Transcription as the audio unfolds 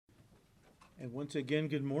And once again,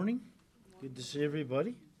 good morning. Good to see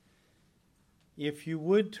everybody. If you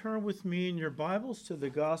would turn with me in your Bibles to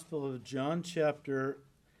the Gospel of John chapter,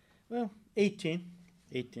 18.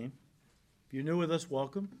 If you're new with us,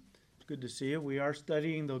 welcome. It's good to see you. We are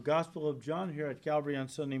studying the Gospel of John here at Calvary on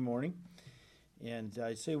Sunday morning. And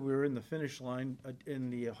I say we're in the finish line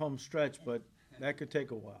in the home stretch, but that could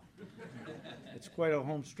take a while. It's quite a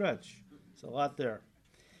home stretch. It's a lot there.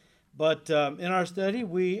 But in our study,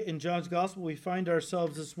 in John's Gospel, we find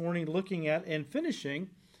ourselves this morning looking at and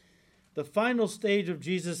finishing the final stage of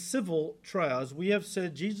Jesus' civil trial. As we have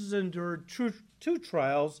said, Jesus endured two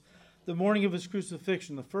trials the morning of his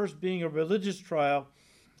crucifixion, the first being a religious trial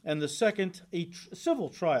and the second a civil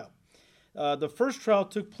trial. The first trial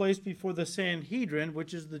took place before the Sanhedrin,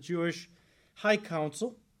 which is the Jewish high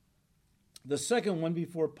council. The second one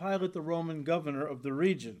before Pilate, the Roman governor of the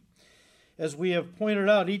region. As we have pointed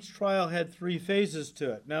out, each trial had three phases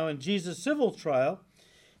to it. Now, in Jesus' civil trial,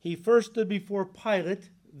 he first stood before Pilate,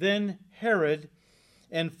 then Herod,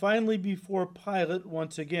 and finally before Pilate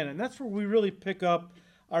once again. And that's where we really pick up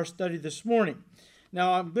our study this morning.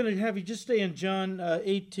 Now, I'm going to have you just stay in John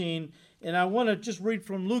 18, and I want to just read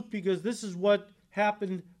from Luke because this is what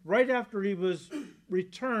happened right after he was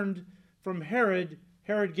returned from Herod.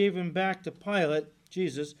 Herod gave him back to Pilate,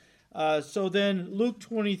 Jesus. So then Luke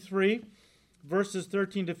 23, verses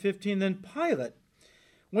 13 to 15, then Pilate,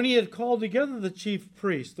 when he had called together the chief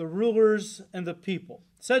priests, the rulers, and the people,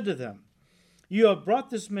 said to them, "You have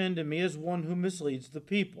brought this man to me as one who misleads the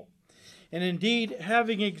people. And indeed,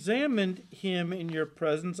 having examined him in your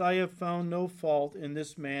presence, I have found no fault in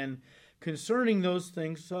this man concerning those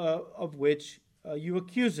things of which you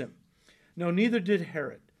accuse him. No, neither did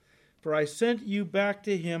Herod. For I sent you back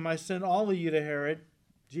to him, I sent all of you to Herod,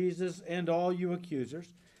 Jesus, and all you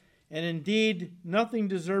accusers. And indeed, nothing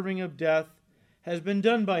deserving of death has been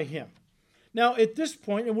done by him." Now, at this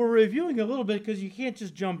point, and we're reviewing a little bit because you can't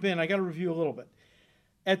just jump in. I got to review a little bit.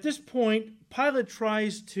 At this point, Pilate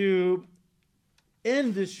tries to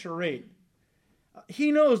end this charade. He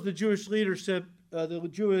knows the Jewish leadership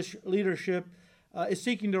is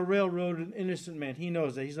seeking to railroad an innocent man. He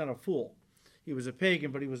knows that. He's not a fool. He was a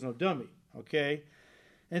pagan, but he was no dummy. Okay?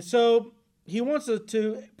 And so he wants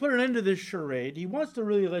to put an end to this charade. He wants to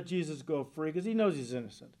really let Jesus go free because he knows he's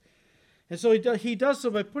innocent. And so he does so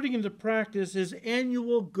by putting into practice his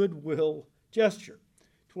annual goodwill gesture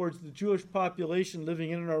towards the Jewish population living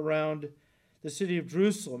in and around the city of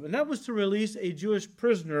Jerusalem. And that was to release a Jewish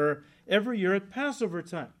prisoner every year at Passover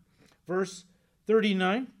time. Verse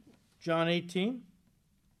 39, John 18.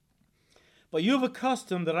 "But you have a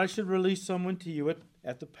custom that I should release someone to you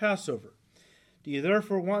at the Passover. Do you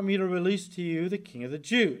therefore want me to release to you the King of the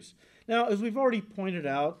Jews?" Now, as we've already pointed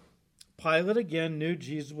out, Pilate again knew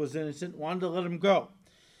Jesus was innocent, wanted to let him go.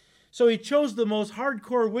 So he chose the most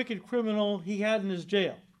hardcore, wicked criminal he had in his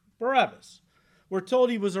jail, Barabbas. We're told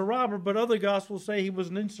he was a robber, but other gospels say he was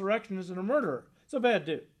an insurrectionist and a murderer. It's a bad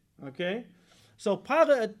dude, okay? So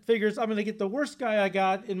Pilate figures, I'm going to get the worst guy I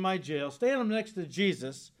got in my jail, stand him next to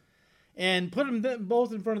Jesus, and put them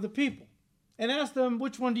both in front of the people. And ask them,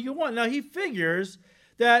 which one do you want? Now, he figures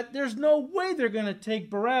that there's no way they're going to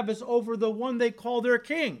take Barabbas over the one they call their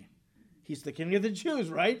king. He's the King of the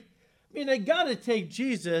Jews, right? I mean, they got to take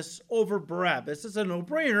Jesus over Barabbas. It's a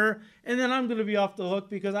no-brainer, and then I'm going to be off the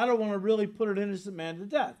hook because I don't want to really put an innocent man to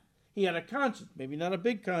death. He had a conscience, maybe not a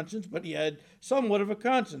big conscience, but he had somewhat of a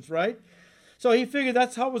conscience, right? So he figured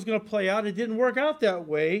that's how it was going to play out. It didn't work out that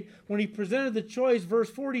way. When he presented the choice,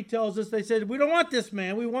 verse 40 tells us, they said, "We don't want this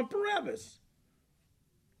man, we want Barabbas."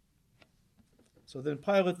 So then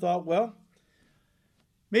Pilate thought, well,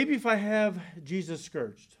 maybe if I have Jesus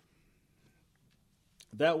scourged,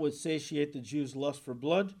 that would satiate the Jews' lust for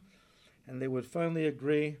blood, and they would finally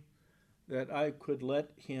agree that I could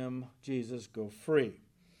let him, Jesus, go free.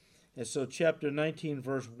 And so chapter 19,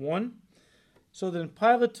 verse 1, "So then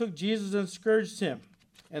Pilate took Jesus and scourged him,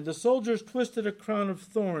 and the soldiers twisted a crown of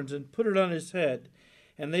thorns and put it on his head,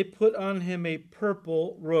 and they put on him a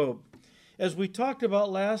purple robe." As we talked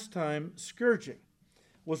about last time, scourging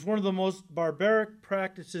was one of the most barbaric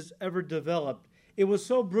practices ever developed. It was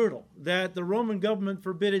so brutal that the Roman government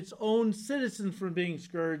forbid its own citizens from being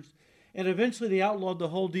scourged, and eventually they outlawed the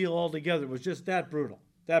whole deal altogether. It was just that brutal,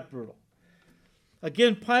 that brutal.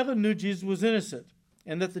 Again, Pilate knew Jesus was innocent,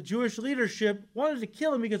 and that the Jewish leadership wanted to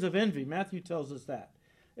kill him because of envy. Matthew tells us that.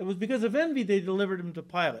 It was because of envy they delivered him to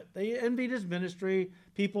Pilate. They envied his ministry,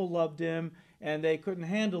 people loved him, and they couldn't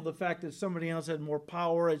handle the fact that somebody else had more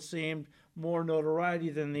power, it seemed, more notoriety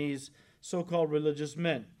than these so-called religious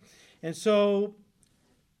men. And so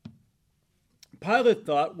Pilate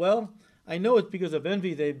thought, well, I know it's because of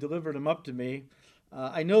envy they've delivered him up to me.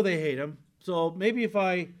 I know they hate him. So maybe if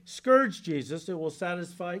I scourge Jesus, it will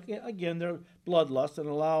satisfy, again, their bloodlust and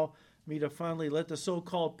allow me to finally let the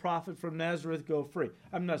so-called prophet from Nazareth go free.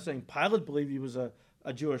 I'm not saying Pilate believed he was a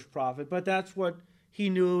Jewish prophet, but that's what he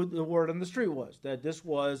knew the word on the street was, that this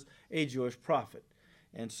was a Jewish prophet,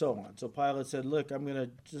 and so on. So Pilate said, look, I'm going to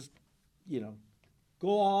just, go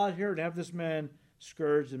all out here and have this man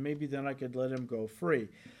scourged, and maybe then I could let him go free.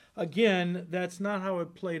 Again, that's not how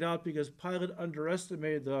it played out, because Pilate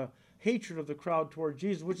underestimated the hatred of the crowd toward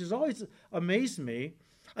Jesus, which has always amazed me.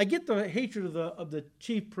 I get the hatred of the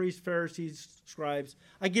chief priests, Pharisees, scribes.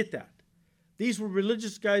 I get that. These were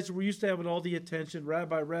religious guys who were used to having all the attention.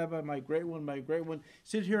 Rabbi, Rabbi, my great one.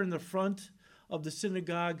 Sit here in the front of the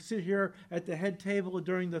synagogue. Sit here at the head table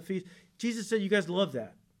during the feast. Jesus said, you guys love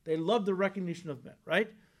that. They love the recognition of men,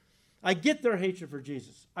 right? I get their hatred for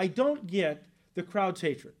Jesus. I don't get the crowd's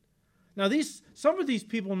hatred. Now, some of these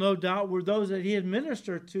people, no doubt, were those that he had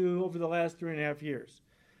ministered to over the last 3.5 years.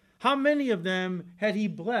 How many of them had he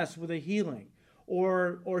blessed with a healing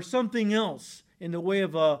or something else in the way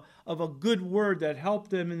of a good word that helped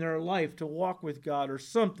them in their life to walk with God or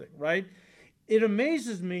something, right? It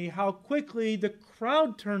amazes me how quickly the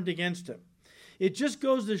crowd turned against him. It just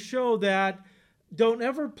goes to show that don't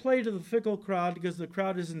ever play to the fickle crowd, because the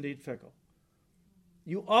crowd is indeed fickle.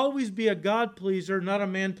 You always be a God pleaser, not a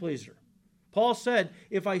man pleaser. Paul said,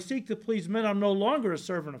 if I seek to please men, I'm no longer a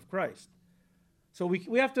servant of Christ. So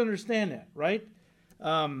we have to understand that, right?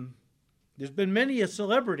 There's been many a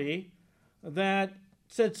celebrity that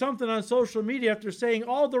said something on social media after saying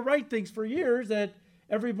all the right things for years that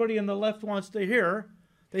everybody on the left wants to hear.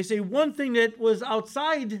 They say one thing that was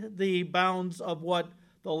outside the bounds of what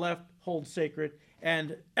the left holds sacred,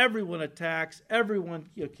 and everyone attacks, everyone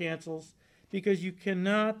cancels, because you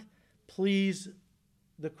cannot please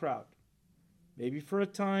the crowd. Maybe for a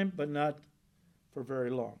time, but not for very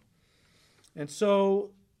long. And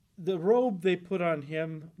so the robe they put on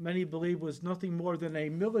him, many believe, was nothing more than a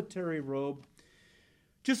military robe,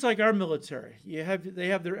 just like our military. They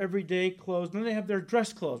have their everyday clothes, and then they have their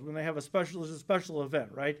dress clothes when they have a special event,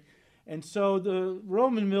 right? And so the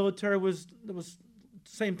Roman military was the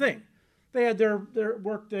same thing. They had their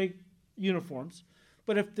workday uniforms,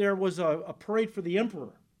 but if there was a parade for the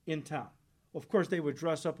emperor in town, of course, they would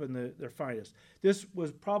dress up in their finest. This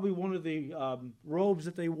was probably one of the robes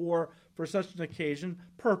that they wore for such an occasion,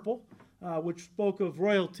 purple, which spoke of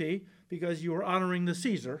royalty because you were honoring the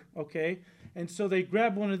Caesar, okay? And so they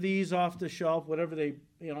grabbed one of these off the shelf, whatever they,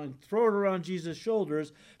 and throw it around Jesus'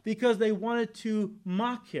 shoulders because they wanted to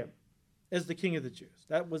mock him as the king of the Jews.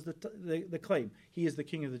 That was the claim. He is the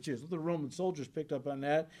king of the Jews. The Roman soldiers picked up on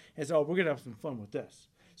that and said, we're going to have some fun with this.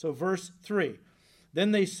 So verse 3,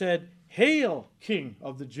 then they said, "Hail, King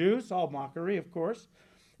of the Jews," all mockery, of course,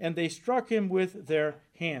 and they struck him with their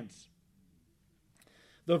hands.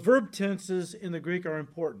 The verb tenses in the Greek are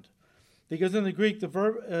important because in the Greek,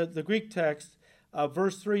 the Greek text,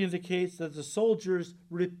 verse 3 indicates that the soldiers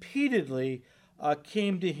repeatedly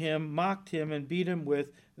came to him, mocked him, and beat him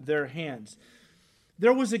with their hands.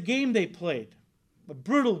 There was a game they played, a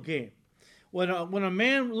brutal game. When a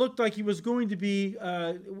man looked like he was going to be,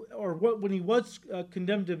 when he was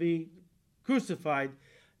condemned to be crucified,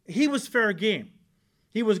 he was fair game.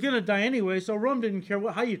 He was going to die anyway, so Rome didn't care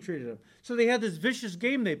how you treated him. So they had this vicious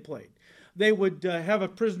game they played. They would have a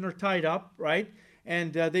prisoner tied up, right?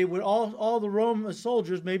 And they would all the Roman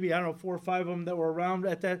soldiers, maybe, 4 or 5 of them that were around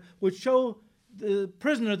at that, would show the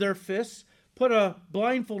prisoner their fists, put a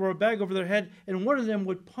blindfold or a bag over their head, and one of them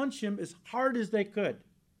would punch him as hard as they could.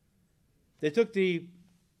 They took the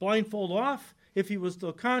blindfold off. If he was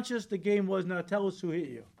still conscious, the game was, now tell us who hit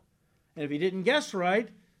you. And if he didn't guess right,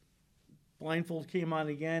 blindfold came on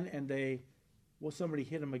again, and somebody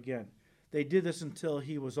hit him again. They did this until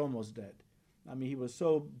he was almost dead. I mean, he was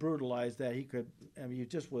so brutalized that he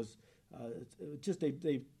just was,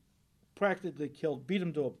 they practically beat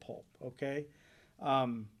him to a pulp, okay?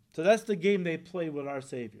 So that's the game they played with our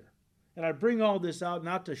Savior. And I bring all this out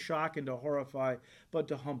not to shock and to horrify, but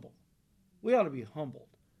to humble. We ought to be humbled.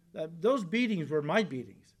 Those beatings were my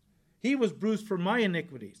beatings. He was bruised for my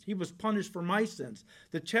iniquities. He was punished for my sins.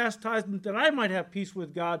 The chastisement that I might have peace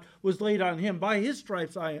with God was laid on him. By his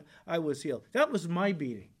stripes I was healed. That was my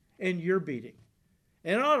beating and your beating.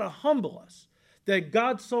 And it ought to humble us that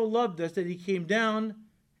God so loved us that he came down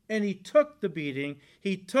and he took the beating.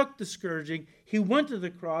 He took the scourging. He went to the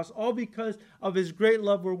cross, all because of his great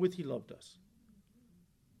love wherewith he loved us.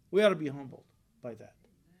 We ought to be humbled by that.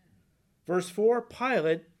 Verse 4,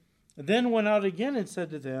 Pilate then went out again and said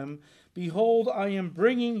to them, "Behold, I am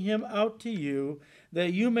bringing him out to you,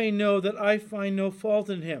 that you may know that I find no fault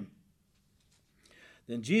in him."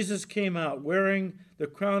 Then Jesus came out, wearing the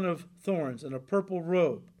crown of thorns and a purple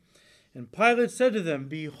robe. And Pilate said to them,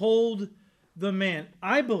 "Behold the man."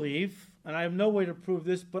 I believe, and I have no way to prove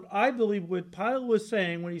this, but I believe what Pilate was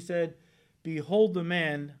saying when he said, "Behold the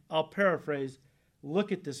man," I'll paraphrase,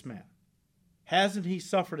 look at this man. Hasn't he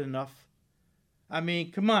suffered enough? I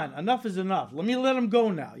mean, come on, enough is enough. Let me let him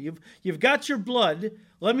go now. You've got your blood.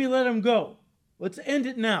 Let me let him go. Let's end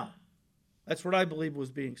it now. That's what I believe was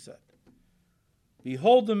being said.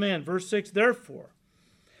 Behold the man. Verse 6, therefore,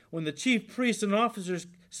 when the chief priests and officers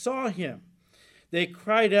saw him, they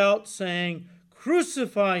cried out, saying,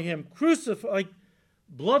 "Crucify him, crucify." Like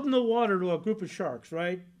blood in the water to a group of sharks,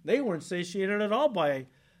 right? They weren't satiated at all by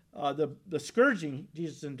the scourging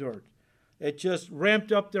Jesus endured. It just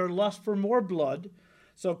ramped up their lust for more blood.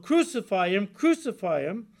 So crucify him, crucify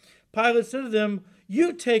him. Pilate said to them,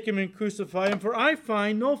 "You take him and crucify him, for I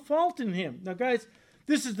find no fault in him." Now, guys,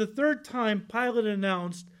 this is the third time Pilate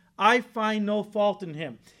announced, "I find no fault in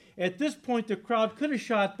him." At this point, the crowd could have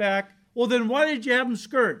shot back, "Well, then why did you have him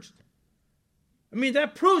scourged?" I mean,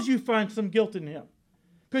 that proves you find some guilt in him.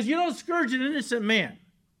 Because you don't scourge an innocent man.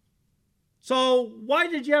 So why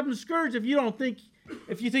did you have him scourged if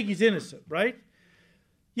you think he's innocent, right?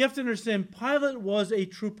 You have to understand, Pilate was a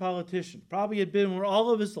true politician. Probably had been one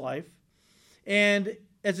all of his life. And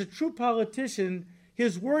as a true politician,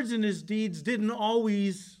 his words and his deeds didn't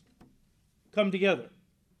always come together.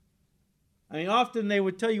 I mean, often they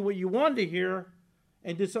would tell you what you wanted to hear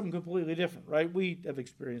and did something completely different, right? We have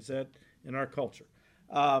experienced that in our culture.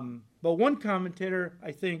 But one commentator,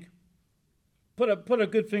 I think, put a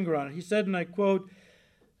good finger on it. He said, and I quote,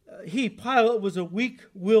 "He, Pilate, was a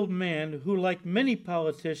weak-willed man who, like many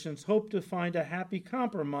politicians, hoped to find a happy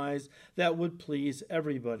compromise that would please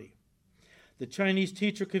everybody. The Chinese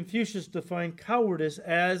teacher Confucius defined cowardice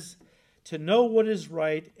as to know what is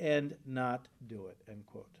right and not do it," end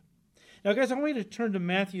quote. Now, guys, I want you to turn to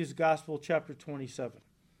Matthew's Gospel, chapter 27.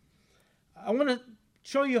 I want to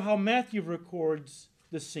show you how Matthew records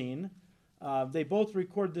the scene. They both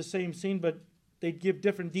record the same scene, but they give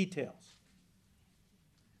different details.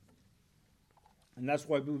 And that's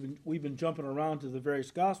why we've been jumping around to the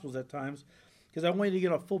various Gospels at times, because I want you to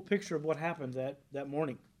get a full picture of what happened that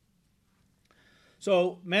morning.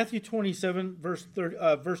 So, Matthew 27, verse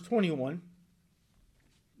 21,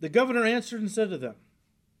 the governor answered and said to them,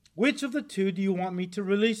 "Which of the two do you want me to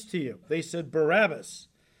release to you?" They said, "Barabbas."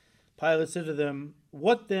 Pilate said to them,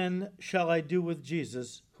 "What then shall I do with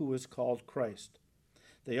Jesus, who is called Christ?"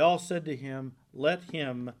 They all said to him, "Let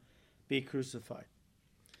him be crucified."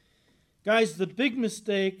 Guys, the big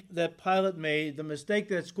mistake that Pilate made, the mistake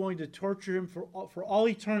that's going to torture him for all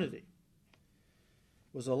eternity,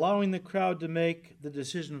 was allowing the crowd to make the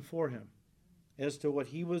decision for him as to what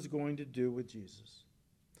he was going to do with Jesus.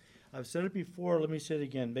 I've said it before, let me say it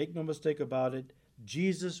again. Make no mistake about it.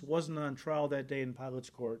 Jesus wasn't on trial that day in Pilate's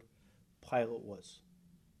court. Pilate was.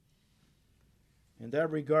 In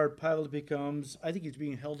that regard, Pilate becomes, I think he's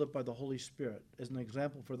being held up by the Holy Spirit as an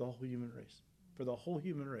example for the whole human race. For the whole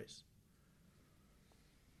human race.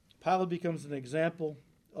 Pilate becomes an example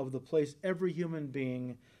of the place every human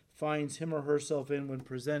being finds him or herself in when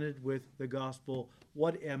presented with the gospel.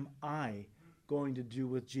 What am I going to do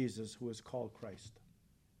with Jesus, who is called Christ?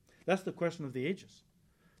 That's the question of the ages.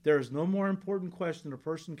 There is no more important question a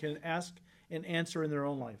person can ask and answer in their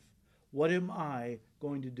own life. What am I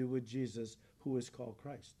going to do with Jesus, who is called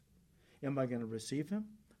Christ? Am I going to receive him,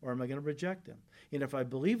 or am I going to reject him? And if I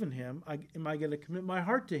believe in him, am I going to commit my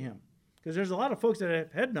heart to him? Because there's a lot of folks that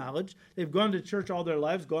have head knowledge. They've gone to church all their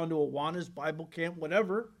lives, gone to Awanas, Bible camp,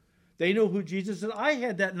 whatever. They know who Jesus is. I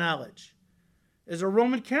had that knowledge. As a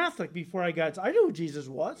Roman Catholic before I knew who Jesus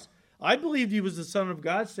was. I believed he was the Son of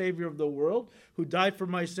God, Savior of the world, who died for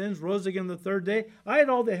my sins, rose again the third day. I had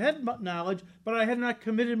all the head knowledge, but I had not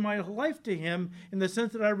committed my life to him in the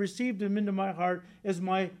sense that I received him into my heart as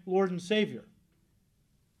my Lord and Savior.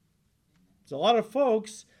 There's a lot of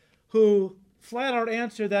folks who flat out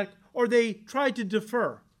answer that, or they try to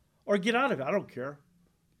defer or get out of it. I don't care.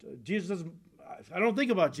 I don't think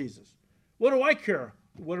about Jesus. What do I care?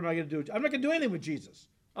 What am I going to do? I'm not going to do anything with Jesus.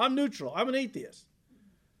 I'm neutral. I'm an atheist.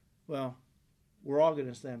 Well, we're all going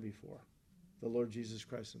to stand before the Lord Jesus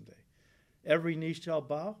Christ someday. Every knee shall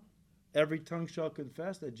bow, every tongue shall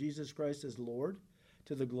confess that Jesus Christ is Lord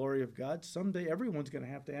to the glory of God. Someday everyone's going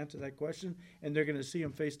to have to answer that question, and they're going to see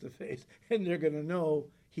him face to face, and they're going to know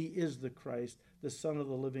he is the Christ, the Son of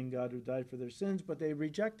the living God who died for their sins, but they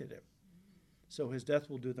rejected him. So his death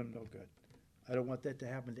will do them no good. I don't want that to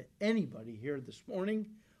happen to anybody here this morning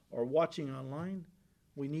or watching online.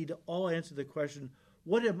 We need to all answer the question,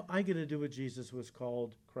 what am I going to do with Jesus who is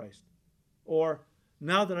called Christ? Or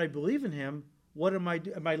now that I believe in him, what am I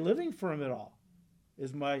doing? Am I living for him at all?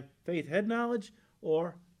 Is my faith head knowledge,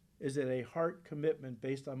 or is it a heart commitment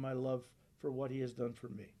based on my love for what he has done for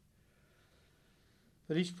me?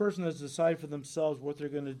 But each person has to decide for themselves what they're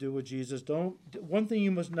going to do with Jesus. One thing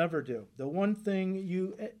you must never do, the one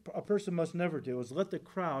thing a person must never do is let the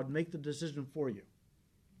crowd make the decision for you.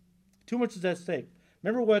 Too much is at stake.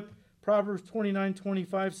 Remember what Proverbs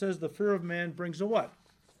 29:25 says, the fear of man brings a what?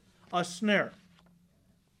 A snare.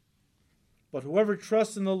 But whoever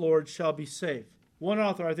trusts in the Lord shall be safe. One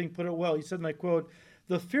author, I think, put it well. He said, and I quote,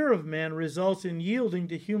 the fear of man results in yielding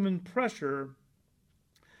to human pressure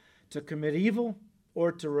to commit evil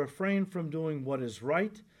or to refrain from doing what is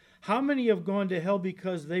right. How many have gone to hell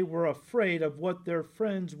because they were afraid of what their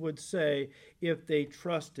friends would say if they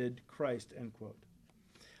trusted Christ, end quote.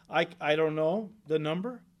 I don't know the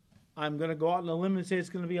number. I'm going to go out on a limb and say it's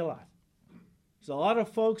going to be a lot. There's a lot of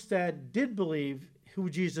folks that did believe who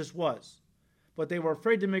Jesus was, but they were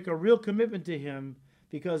afraid to make a real commitment to him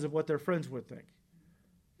because of what their friends would think.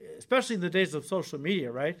 Especially in the days of social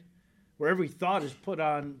media, right? Where every thought is put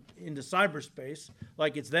on into cyberspace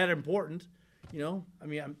like it's that important. You know, I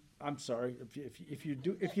mean, I'm sorry if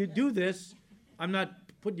you do this, I'm not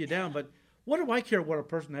putting you down, but what do I care what a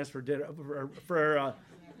person has for dinner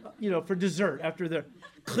for dessert after their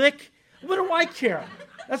click? What do I care?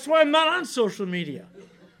 That's why I'm not on social media.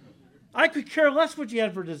 I could care less what you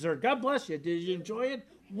had for dessert. God bless you. Did you enjoy it?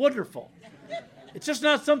 Wonderful. It's just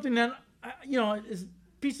not something that is a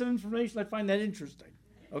piece of information I find that interesting.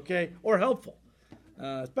 Okay, or helpful,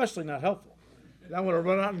 especially not helpful. I want to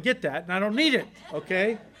run out and get that, and I don't need it.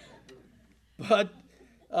 Okay, but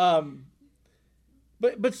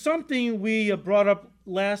something we brought up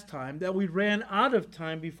last time that we ran out of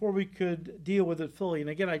time before we could deal with it fully. And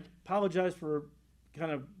again, I apologize for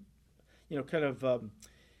kind of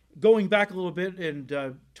going back a little bit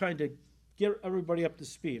and trying to get everybody up to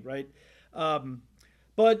speed, right?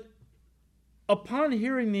 But upon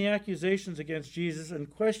hearing the accusations against Jesus and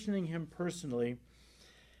questioning him personally,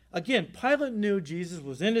 again, Pilate knew Jesus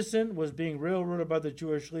was innocent, was being railroaded by the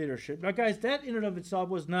Jewish leadership. Now, guys, that in and of itself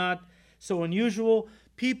was not so unusual.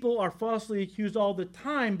 People are falsely accused all the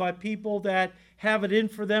time by people that have it in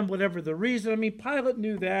for them, whatever the reason. I mean, Pilate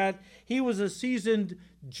knew that. He was a seasoned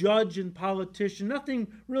judge and politician. Nothing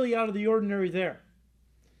really out of the ordinary there.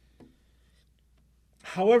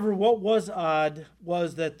 However, what was odd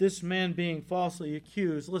was that this man being falsely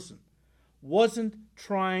accused, listen, wasn't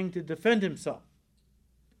trying to defend himself.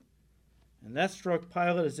 And that struck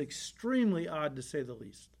Pilate as extremely odd, to say the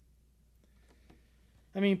least.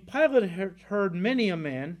 I mean, Pilate had heard many a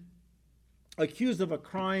man accused of a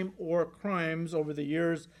crime or crimes over the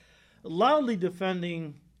years, loudly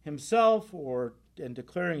defending himself and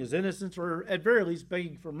declaring his innocence, or at very least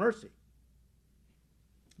begging for mercy.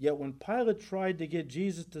 Yet when Pilate tried to get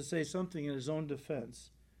Jesus to say something in his own defense,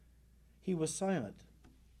 he was silent.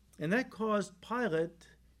 And that caused Pilate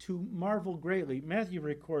to marvel greatly. Matthew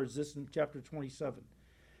records this in chapter 27.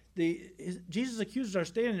 Jesus' accusers are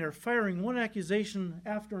standing there firing one accusation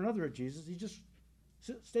after another at Jesus. He's just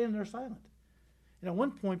standing there silent. And at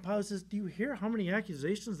one point, Pilate says, do you hear how many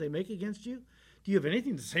accusations they make against you? Do you have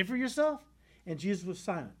anything to say for yourself? And Jesus was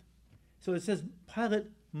silent. So it says Pilate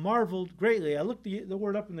marveled greatly. I looked the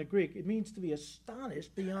word up in the Greek. It means to be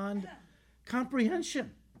astonished beyond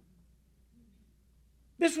comprehension.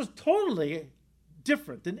 This was totally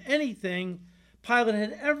different than anything Pilate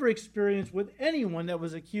had ever experienced with anyone that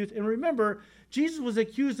was accused. And remember, Jesus was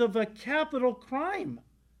accused of a capital crime.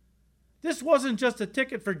 This wasn't just a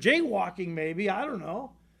ticket for jaywalking, maybe. I don't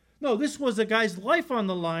know. No, this was a guy's life on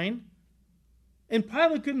the line. And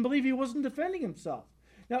Pilate couldn't believe he wasn't defending himself.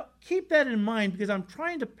 Now, keep that in mind, because I'm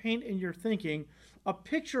trying to paint in your thinking a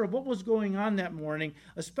picture of what was going on that morning,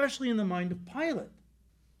 especially in the mind of Pilate.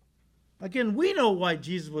 Again, we know why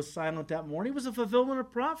Jesus was silent that morning. It was a fulfillment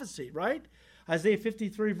of prophecy, right? Isaiah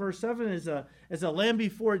 53, verse 7, as a lamb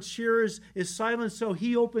before its shearers is silent, so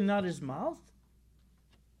he opened not his mouth.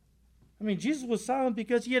 I mean, Jesus was silent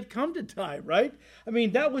because he had come to die, right? I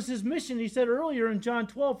mean, that was his mission. He said earlier in John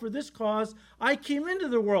 12, for this cause I came into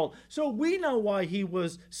the world. So we know why he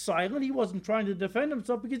was silent. He wasn't trying to defend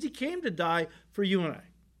himself because he came to die for you and I.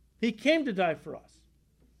 He came to die for us.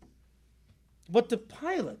 But to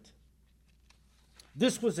Pilate,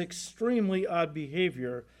 this was extremely odd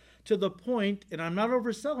behavior, to the point, and I'm not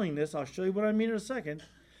overselling this, I'll show you what I mean in a second.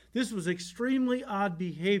 This was extremely odd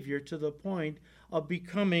behavior to the point of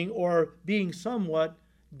becoming or being somewhat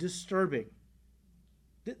disturbing.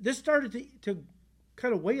 This started to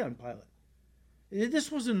kind of weigh on Pilate.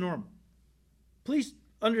 This wasn't normal. Please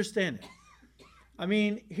understand it. I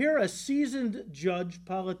mean, here a seasoned judge,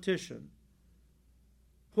 politician,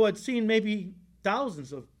 who had seen maybe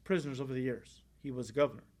thousands of prisoners over the years. He was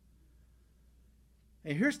governor.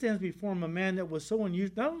 And here stands before him a man that was so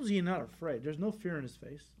unusual. Not only is he not afraid, there's no fear in his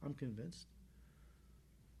face, I'm convinced.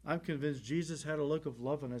 I'm convinced Jesus had a look of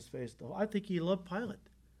love on his face, though. I think he loved Pilate.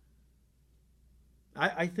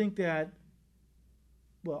 I think that,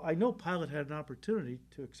 well, I know Pilate had an opportunity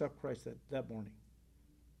to accept Christ that morning.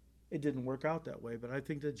 It didn't work out that way, but I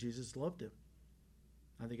think that Jesus loved him.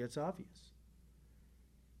 I think that's obvious.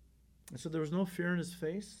 And so there was no fear in his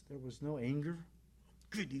face. There was no anger.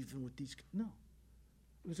 Good, even with these. No.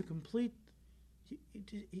 It was a complete,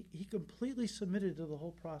 he completely submitted to the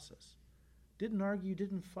whole process. Didn't argue,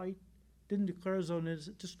 didn't fight, didn't declare his own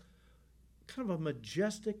innocence. Just kind of a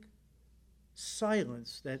majestic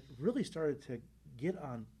silence that really started to get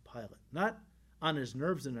on Pilate. Not on his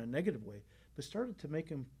nerves in a negative way, but started to make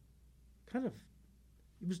him kind of,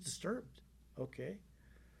 he was disturbed. Okay?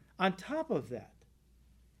 On top of that,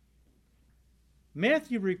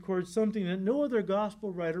 Matthew records something that no other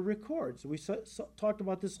gospel writer records. We talked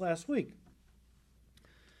about this last week.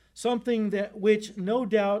 Something that which no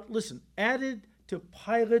doubt, listen, added to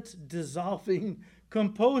Pilate's dissolving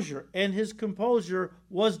composure, and his composure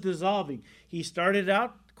was dissolving. He started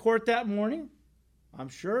out court that morning, I'm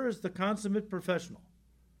sure, as the consummate professional.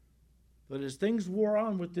 But as things wore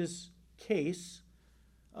on with this case,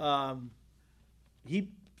 he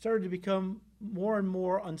started to become more and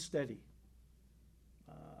more unsteady.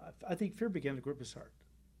 I think fear began to grip his heart.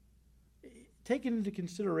 Taking into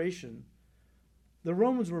consideration, the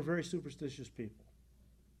Romans were very superstitious people.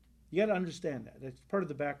 You got to understand that. That's part of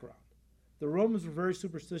the background. The Romans were very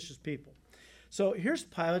superstitious people. So here's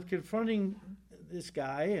Pilate confronting this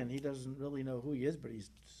guy, and he doesn't really know who he is, but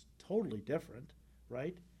he's totally different,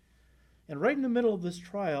 right? And right in the middle of this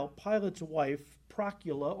trial, Pilate's wife,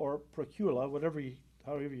 Procula,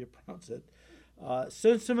 however you pronounce it,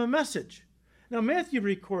 sends him a message. Now, Matthew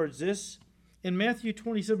records this in Matthew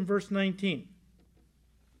 27, verse 19.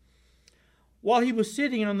 While he was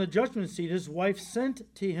sitting on the judgment seat, his wife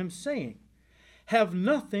sent to him, saying, have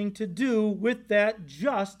nothing to do with that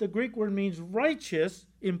just, the Greek word means righteous,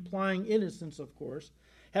 implying innocence, of course,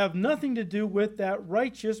 have nothing to do with that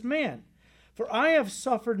righteous man. For I have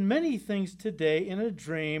suffered many things today in a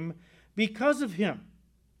dream because of him.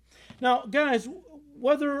 Now, guys,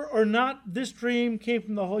 whether or not this dream came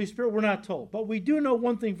from the Holy Spirit, we're not told. But we do know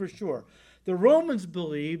one thing for sure. The Romans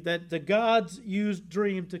believed that the gods used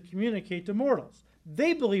dreams to communicate to mortals.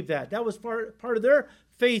 They believed that. That was part of their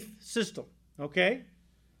faith system. Okay?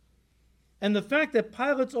 And the fact that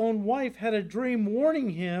Pilate's own wife had a dream warning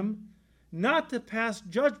him not to pass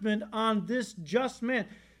judgment on this just man.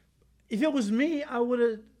 If it was me, I would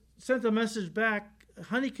have sent a message back,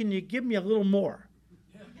 honey, can you give me a little more?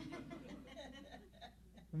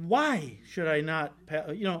 Why should I not,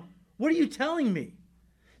 what are you telling me?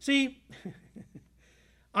 See,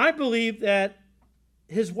 I believe that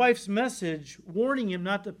his wife's message warning him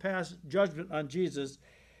not to pass judgment on Jesus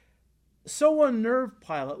so unnerved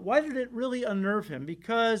Pilate. Why did it really unnerve him?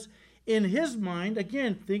 Because in his mind,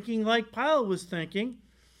 again, thinking like Pilate was thinking,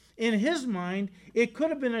 in his mind, it could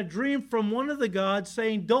have been a dream from one of the gods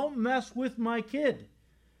saying, don't mess with my kid.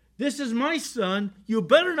 This is my son. You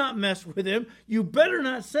better not mess with him. You better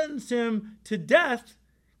not sentence him to death,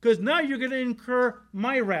 because now you're going to incur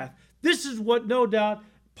my wrath. This is what, no doubt,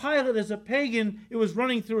 Pilate, as a pagan, it was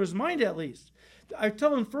running through his mind at least. I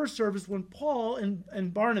tell in first service when Paul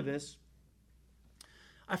and Barnabas,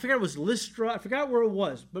 I forgot it was Lystra, I forgot where it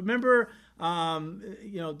was, but remember,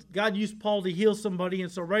 God used Paul to heal somebody,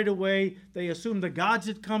 and so right away they assumed the gods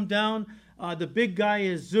had come down. The big guy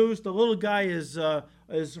is Zeus, the little guy is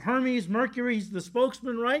Hermes, Mercury, he's the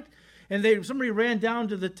spokesman, right? And somebody ran down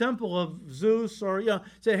to the temple of Zeus, or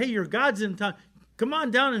said, "Hey, your god's in town. Come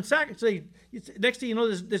on down and sacrifice." Next thing you know,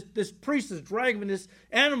 this priest is dragging this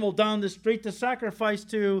animal down the street to sacrifice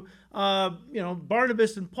to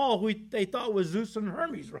Barnabas and Paul, who they thought was Zeus and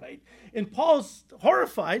Hermes, right? And Paul's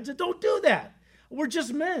horrified, said, "Don't do that. We're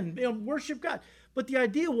just men. Worship God." But the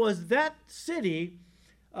idea was that city,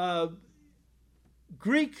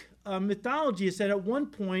 Greek mythology said at one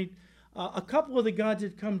point, a couple of the gods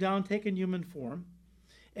had come down, taken human form,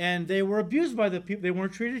 and they were abused by the people. They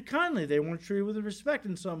weren't treated kindly. They weren't treated with respect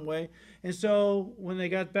in some way. And so when they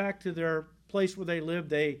got back to their place where they lived,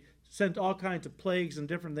 they sent all kinds of plagues and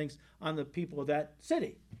different things on the people of that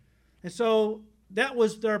city. And so that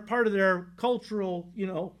was part of their cultural,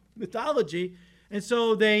 mythology. And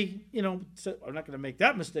so they, said, "I'm not going to make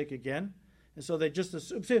that mistake again." And so they just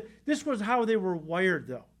assumed. See, this was how they were wired,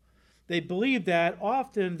 though. They believed that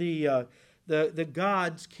often the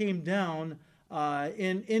gods came down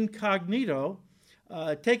in incognito,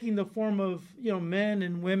 taking the form of men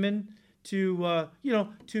and women to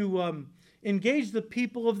engage the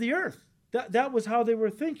people of the earth. That was how they were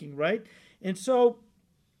thinking, right? And so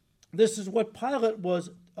this is what Pilate was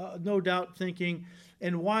no doubt thinking,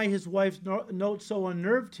 and why his wife's note so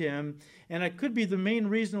unnerved him. And it could be the main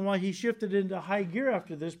reason why he shifted into high gear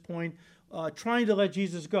after this point, trying to let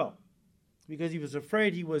Jesus go, because he was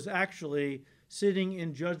afraid he was actually sitting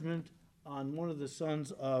in judgment on one of the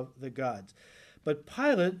sons of the gods. But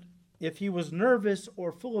Pilate, if he was nervous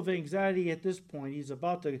or full of anxiety at this point, he's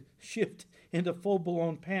about to shift into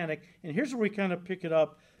full-blown panic. And here's where we kind of pick it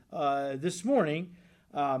up this morning,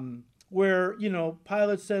 where,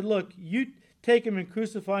 Pilate said, look, you take him and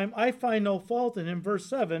crucify him. I find no fault in him. Verse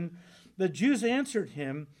 7, the Jews answered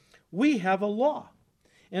him, we have a law,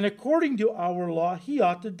 and according to our law, he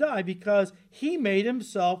ought to die because he made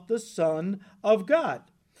himself the Son of God.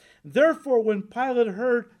 Therefore, when Pilate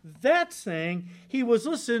heard that saying, he was,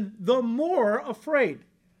 listen, the more afraid.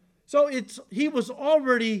 So he was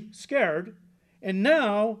already scared, and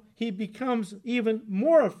now he becomes even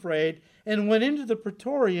more afraid and went into the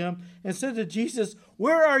praetorium and said to Jesus,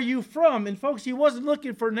 where are you from? And folks, he wasn't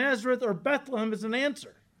looking for Nazareth or Bethlehem as an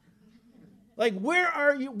answer. Like, where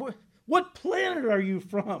are you? What planet are you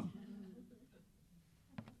from?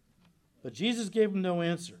 But Jesus gave him no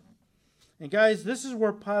answer. And guys, this is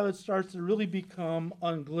where Pilate starts to really become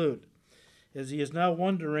unglued, as he is now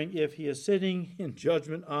wondering if he is sitting in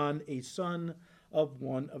judgment on a son of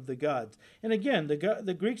one of the gods. And again,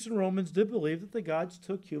 the Greeks and Romans did believe that the gods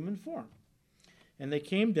took human form, and they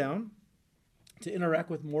came down to interact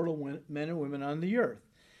with mortal men and women on the earth.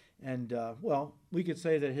 And, we could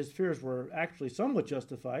say that his fears were actually somewhat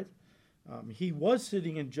justified. He was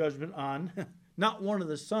sitting in judgment on not one of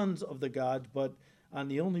the sons of the gods, but on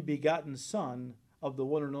the only begotten Son of the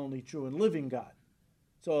one and only true and living God.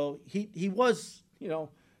 So he was,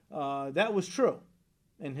 that was true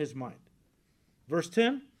in his mind. Verse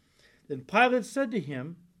 10, then Pilate said to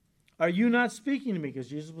him, are you not speaking to me? Because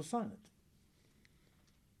Jesus was silent.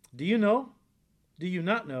 Do you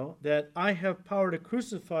not know that I have power to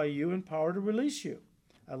crucify you and power to release you?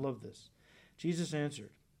 I love this. Jesus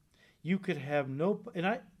answered, you could have no, and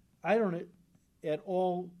I don't at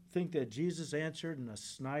all think that Jesus answered in a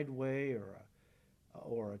snide way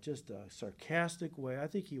or just a sarcastic way. I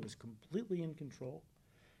think he was completely in control,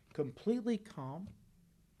 completely calm,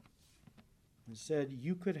 and said,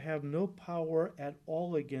 you could have no power at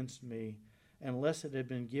all against me unless it had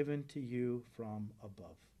been given to you from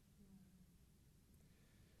above.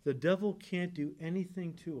 The devil can't do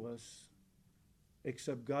anything to us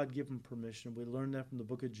except God give him permission. We learned that from the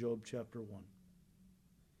book of Job, chapter 1.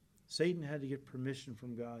 Satan had to get permission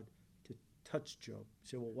from God to touch Job. You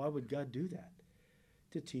say, well, why would God do that?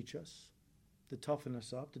 To teach us, to toughen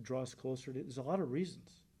us up, to draw us closer. There's a lot of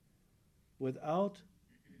reasons. Without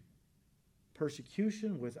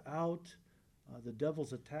persecution, without the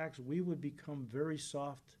devil's attacks, we would become very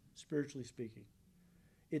soft, spiritually speaking.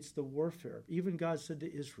 It's the warfare. Even God said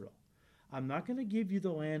to Israel, I'm not going to give you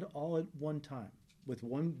the land all at one time with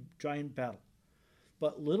one giant battle.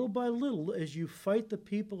 But little by little, as you fight the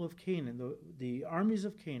people of Canaan, the armies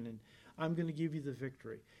of Canaan, I'm going to give you the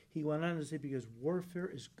victory. He went on to say, because warfare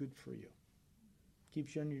is good for you. It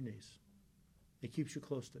keeps you on your knees. It keeps you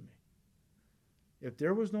close to me. If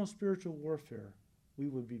there was no spiritual warfare, we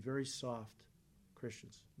would be very soft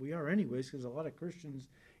Christians. We are anyways, because a lot of Christians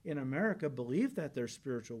in America believe that there's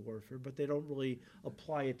spiritual warfare, but they don't really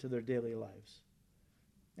apply it to their daily lives.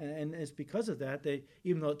 And it's because of that,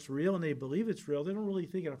 even though it's real and they believe it's real, they don't really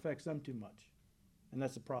think it affects them too much. And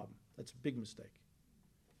that's a problem. That's a big mistake.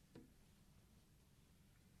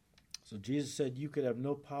 So Jesus said, you could have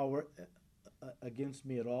no power against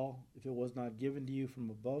me at all if it was not given to you from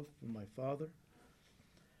above, from my Father.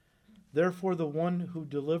 Therefore, the one who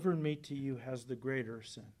delivered me to you has the greater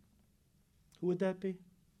sin. Who would that be?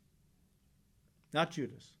 Not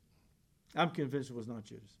Judas. I'm convinced it was not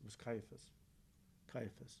Judas. It was Caiaphas.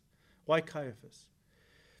 Caiaphas. Why Caiaphas?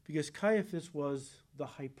 Because Caiaphas was the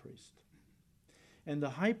high priest. And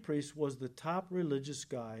the high priest was the top religious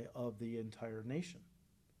guy of the entire nation.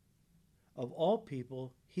 Of all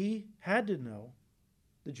people, he had to know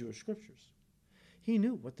the Jewish scriptures. He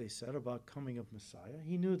knew what they said about coming of Messiah.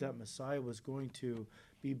 He knew that Messiah was going to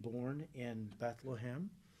be born in Bethlehem.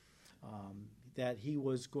 that he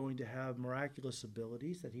was going to have miraculous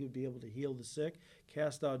abilities, that he would be able to heal the sick,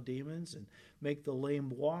 cast out demons, and make the lame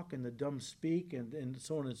walk and the dumb speak, and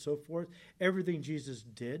so on and so forth. Everything Jesus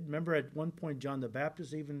did. Remember, at one point, John the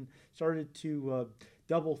Baptist even started to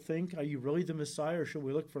double think, are you really the Messiah, or should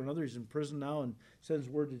we look for another? He's in prison now and sends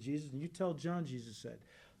word to Jesus. And you tell John, Jesus said,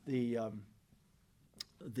 the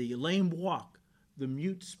lame walk, the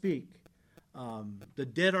mute speak, the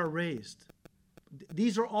dead are raised.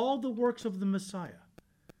 These are all the works of the Messiah.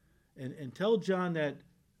 And tell John that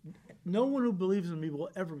no one who believes in me will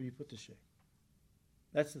ever be put to shame.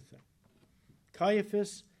 That's the thing.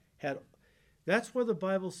 Caiaphas had, that's why the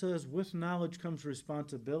Bible says with knowledge comes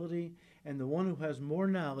responsibility, and the one who has more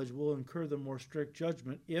knowledge will incur the more strict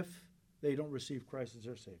judgment if they don't receive Christ as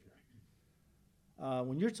their Savior.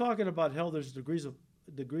 When you're talking about hell, there's degrees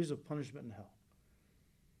of punishment in hell.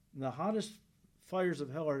 And the hottest fires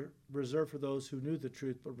of hell are reserved for those who knew the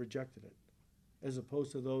truth but rejected it, as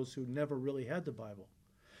opposed to those who never really had the Bible.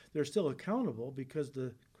 They're still accountable because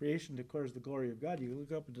the creation declares the glory of God. You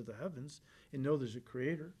look up into the heavens and know there's a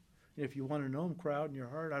creator. And if you want to know him, cry out in your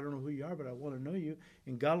heart, I don't know who you are, but I want to know you.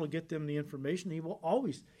 And God will get them the information. He will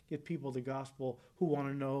always get people the gospel who want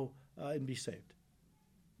to know and be saved.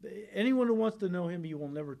 Anyone who wants to know him, he will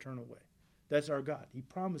never turn away. That's our God. He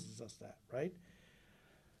promises us that, right?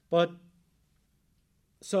 But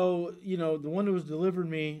so, the one who has delivered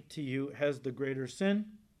me to you has the greater sin.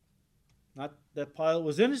 Not that Pilate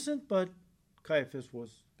was innocent, but Caiaphas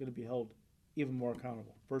was going to be held even more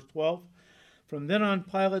accountable. Verse 12, from then on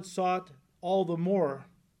Pilate sought all the more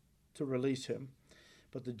to release him.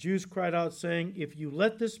 But the Jews cried out, saying, if you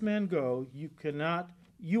let this man go,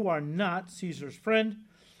 you are not Caesar's friend.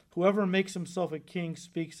 Whoever makes himself a king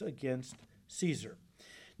speaks against Caesar.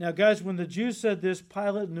 Now, guys, when the Jews said this,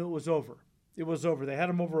 Pilate knew it was over. It was over. They had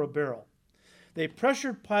him over a barrel. They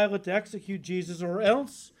pressured Pilate to execute Jesus, or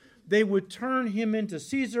else they would turn him into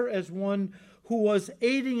Caesar as one who was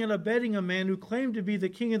aiding and abetting a man who claimed to be the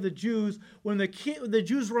king of the Jews when the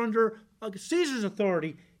Jews were under Caesar's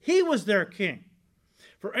authority. He was their king.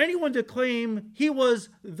 For anyone to claim he was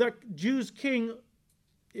the Jews' king,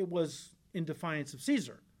 it was in defiance of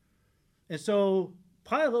Caesar. And so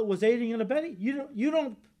Pilate was aiding and abetting. You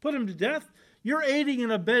don't put him to death. You're aiding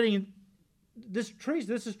and abetting this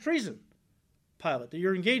treason. This is treason, Pilate, that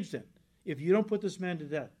you're engaged in if you don't put this man to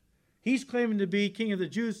death. He's claiming to be king of the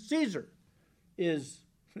Jews. Caesar is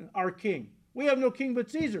our king. We have no king but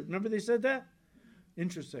Caesar. Remember they said that?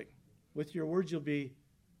 Interesting. With your words you'll be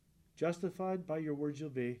justified. By your words you'll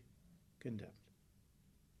be condemned.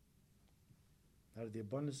 Out of the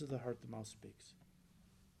abundance of the heart the mouth speaks.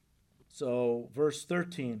 So, verse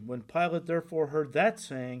 13, when Pilate therefore heard that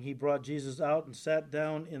saying, he brought Jesus out and sat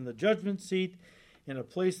down in the judgment seat in a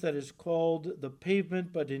place that is called the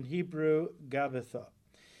Pavement, but in Hebrew, Gabbatha.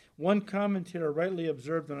 One commentator rightly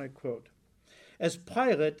observed, and I quote, as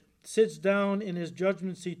Pilate sits down in his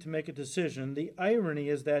judgment seat to make a decision, the irony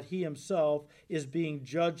is that he himself is being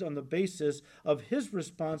judged on the basis of his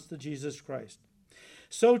response to Jesus Christ.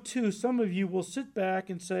 So, too, some of you will sit back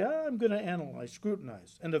and say, I'm going to analyze,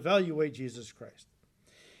 scrutinize, and evaluate Jesus Christ.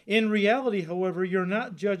 In reality, however, you're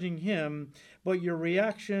not judging him, but your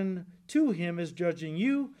reaction to him is judging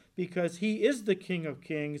you because he is the King of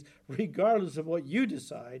Kings, regardless of what you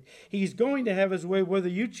decide. He's going to have his way whether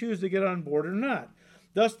you choose to get on board or not.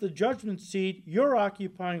 Thus, the judgment seat you're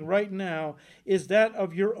occupying right now is that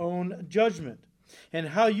of your own judgment. And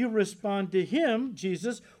how you respond to him,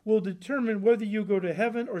 Jesus, will determine whether you go to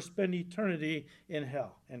heaven or spend eternity in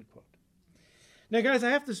hell. End quote. Now, guys, I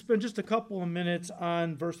have to spend just a couple of minutes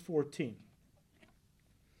on verse 14,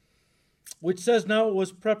 which says, now it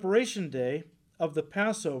was preparation day of the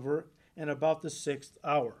Passover and about the 6th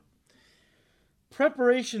hour.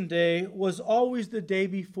 Preparation day was always the day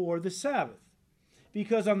before the Sabbath,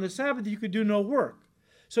 because on the Sabbath you could do no work.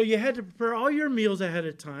 So you had to prepare all your meals ahead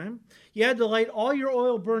of time. You had to light all your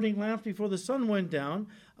oil-burning lamps before the sun went down,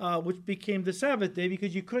 which became the Sabbath day,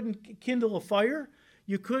 because you couldn't kindle a fire.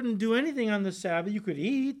 You couldn't do anything on the Sabbath. You could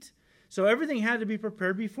eat. So everything had to be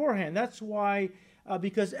prepared beforehand. That's why,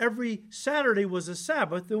 because every Saturday was a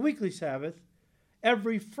Sabbath, the weekly Sabbath,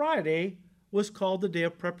 every Friday was called the day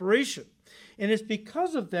of preparation. And it's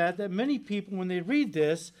because of that that many people, when they read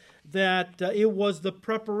this, that it was the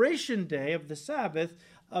preparation day of the Sabbath,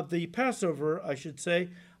 of the Passover, I should say,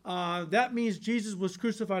 that means Jesus was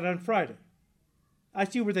crucified on Friday. I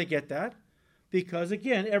see where they get that, because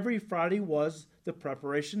again, every Friday was the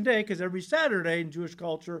preparation day, because every Saturday in Jewish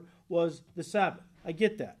culture was the Sabbath. I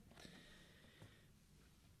get that.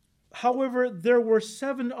 However, there were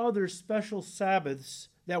 7 other special Sabbaths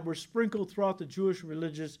that were sprinkled throughout the Jewish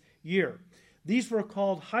religious year. These were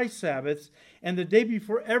called high Sabbaths, and the day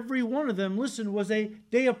before every one of them, listen, was a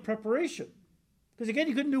day of preparation. Because again,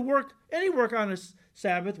 you couldn't do any work on a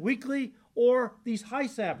Sabbath, weekly, or these high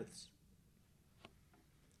Sabbaths.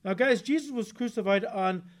 Now, guys, Jesus was crucified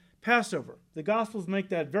on Passover. The Gospels make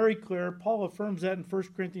that very clear. Paul affirms that in 1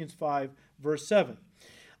 Corinthians 5, verse 7.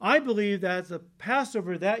 I believe that the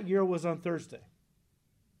Passover that year was on Thursday.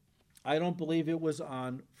 I don't believe it was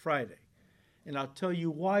on Friday. And I'll tell you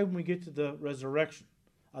why when we get to the resurrection.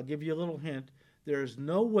 I'll give you a little hint. There's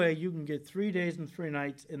no way you can get 3 days and 3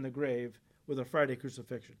 nights in the grave with a Friday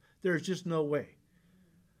crucifixion. There's just no way.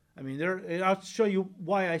 I mean, I'll show you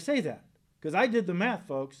why I say that. Because I did the math,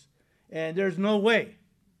 folks, and there's no way.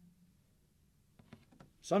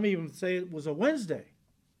 Some even say it was a Wednesday.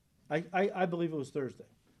 I believe it was Thursday.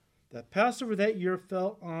 The Passover that year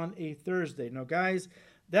fell on a Thursday. Now, guys,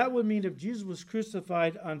 that would mean if Jesus was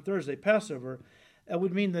crucified on Thursday, Passover, that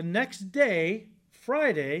would mean the next day,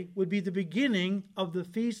 Friday, would be the beginning of the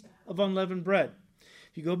Feast of Unleavened Bread.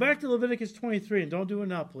 If you go back to Leviticus 23, and don't do it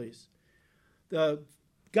now, please.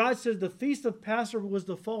 God says the Feast of Passover was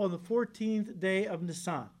to fall on the 14th day of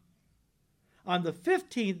Nisan. On the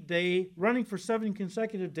 15th day, running for 7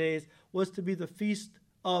 consecutive days, was to be the Feast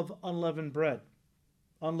of Unleavened Bread.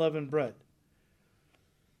 Unleavened bread.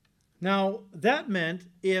 Now, that meant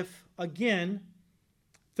if, again,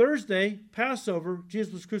 Thursday, Passover,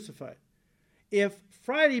 Jesus was crucified. If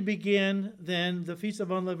Friday began, then the Feast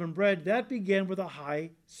of Unleavened Bread, that began with a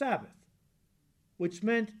high Sabbath, which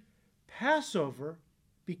meant Passover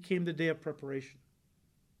became the day of preparation.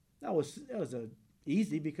 That was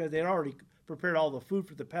easy because they had already prepared all the food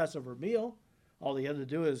for the Passover meal. All they had to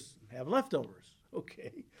do is have leftovers.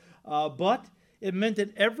 Okay. But it meant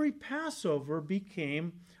that every Passover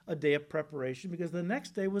became a day of preparation because the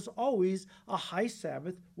next day was always a high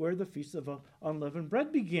Sabbath where the Feast of Unleavened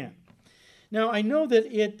Bread began. Now, I know that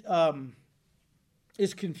it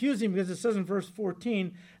is confusing because it says in verse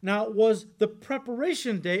 14, now it was the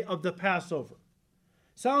preparation day of the Passover.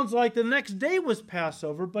 Sounds like the next day was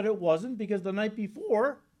Passover, but it wasn't because the night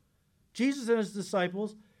before, Jesus and his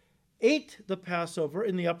disciples ate the Passover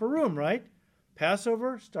in the upper room, right?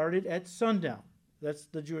 Passover started at sundown. That's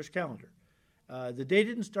the Jewish calendar. The day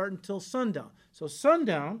didn't start until sundown. So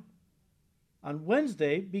sundown on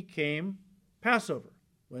Wednesday became Passover,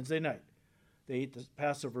 Wednesday night. They ate the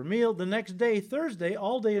Passover meal. The next day, Thursday,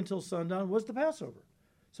 all day until sundown, was the Passover.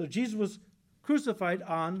 So Jesus was crucified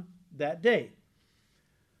on that day.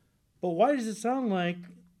 But why does it sound like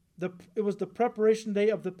it was the preparation day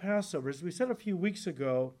of the Passover? As we said a few weeks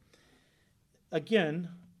ago, again,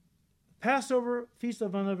 Passover, Feast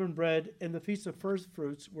of Unleavened Bread, and the Feast of First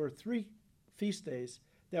Fruits were 3 feast days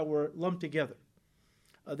that were lumped together.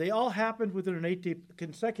 They all happened within an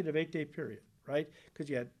consecutive 8-day period, right? Because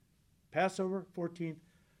you had Passover, 14th,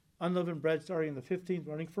 Unleavened Bread starting on the 15th,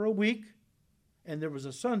 running for a week, and there was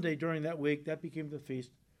a Sunday during that week that became the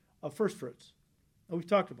Feast of First Fruits. And we've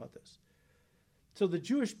talked about this. So the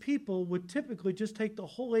Jewish people would typically just take the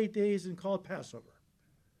whole 8 days and call it Passover.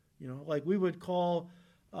 You know, like we would call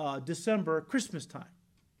December Christmas time.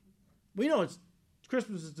 We know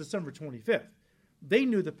Christmas is December 25th. They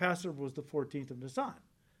knew the Passover was the 14th of Nisan.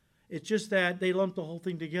 It's just that they lumped the whole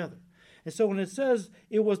thing together. And so when it says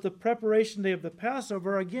it was the preparation day of the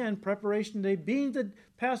Passover, again, preparation day being the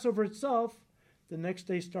Passover itself, the next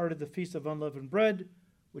day started the Feast of Unleavened Bread,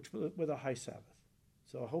 which was with a high Sabbath.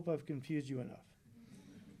 So I hope I've confused you enough.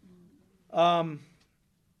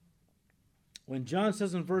 When John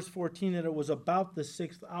says in verse 14 that it was about the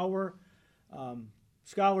 6th hour,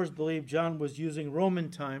 scholars believe John was using Roman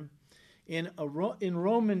time. In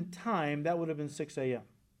Roman time, that would have been 6 a.m.,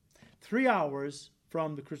 3 hours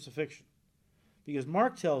from the crucifixion. Because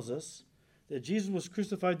Mark tells us that Jesus was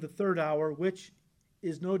crucified the 3rd hour, which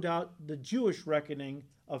is no doubt the Jewish reckoning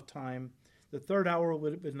of time. The 3rd hour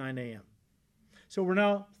would have been 9 a.m. So we're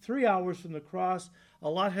now 3 hours from the cross. A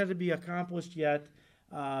lot had to be accomplished yet,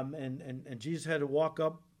 and Jesus had to walk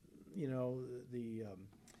up, the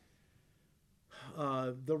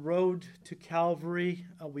road to Calvary.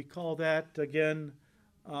 We call that again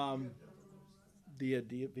the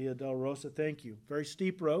Via Dolorosa. Thank you. Very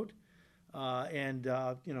steep road, and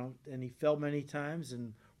he fell many times,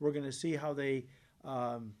 and we're going to see how they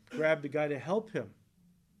grabbed the guy to help him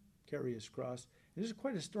carry his cross. And there's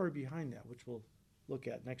quite a story behind that, which we'll look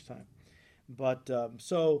at next time. But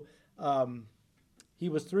he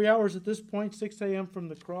was 3 hours at this point, 6 a.m. from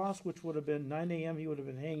the cross, which would have been 9 a.m. He would have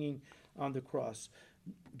been hanging on the cross.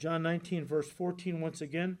 John 19, verse 14, once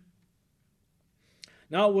again.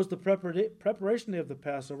 Now it was the preparation day of the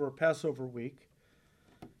Passover, or Passover week,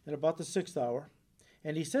 at about the 6th hour.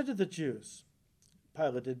 And he said to the Jews,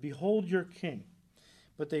 Pilate did, "Behold your king."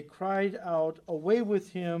 But they cried out, "Away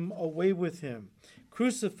with him, away with him,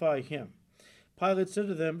 crucify him." Pilate said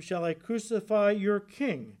to them, "Shall I crucify your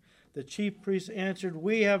king?" The chief priests answered,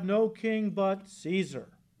 "We have no king but Caesar."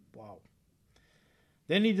 Wow.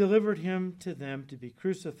 Then he delivered him to them to be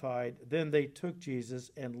crucified. Then they took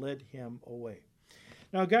Jesus and led him away.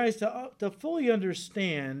 Now, guys, to fully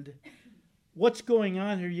understand what's going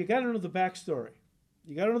on here, you got to know the backstory.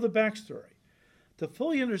 You got to know the backstory. To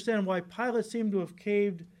fully understand why Pilate seemed to have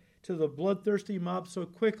caved to the bloodthirsty mob so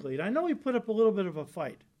quickly. And I know he put up a little bit of a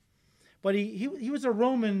fight, but he was a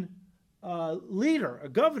Roman leader, a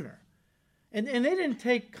governor. And they didn't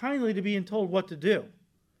take kindly to being told what to do.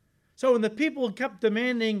 So when the people kept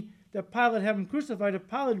demanding that Pilate have him crucified, if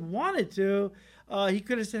Pilate wanted to, he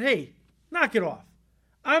could have said, "Hey, knock it off.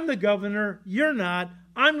 I'm the governor. You're not.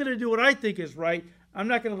 I'm going to do what I think is right. I'm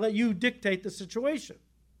not going to let you dictate the situation."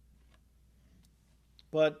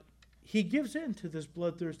 But he gives in to this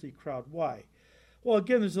bloodthirsty crowd. Why? Well,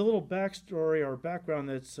 again, there's a little backstory or background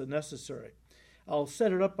that's necessary. I'll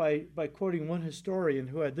set it up by quoting one historian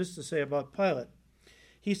who had this to say about Pilate.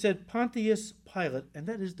 He said, "Pontius Pilate," and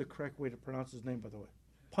that is the correct way to pronounce his name, by the way.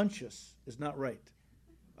 Pontius is not right.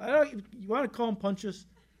 You want to call him Pontius?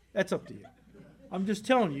 That's up to you. I'm just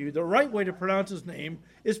telling you, the right way to pronounce his name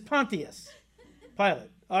is Pontius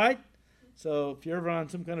Pilate. All right? So if you're ever on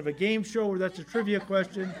some kind of a game show where that's a trivia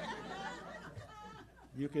question,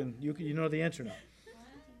 you know the answer now.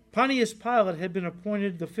 Pontius Pilate had been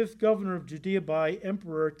appointed the 5th governor of Judea by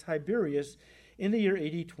Emperor Tiberius in the year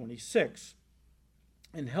AD 26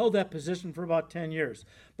 and held that position for about 10 years.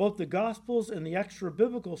 Both the Gospels and the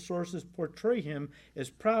extra-biblical sources portray him as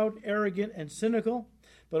proud, arrogant, and cynical,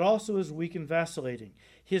 but also as weak and vacillating.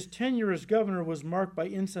 His tenure as governor was marked by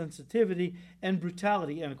insensitivity and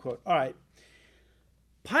brutality, end quote. All right.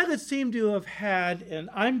 Pilate seemed to have had an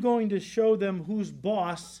 "I'm going to show them who's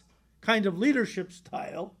boss" kind of leadership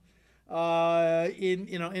style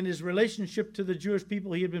in his relationship to the Jewish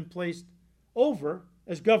people he had been placed over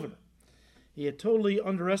as governor. He had totally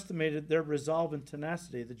underestimated their resolve and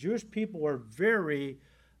tenacity. The Jewish people are very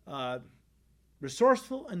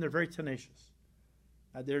resourceful and they're very tenacious.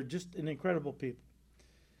 They're just an incredible people.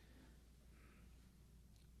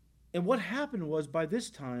 And what happened was, by this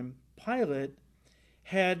time, Pilate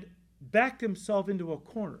had backed himself into a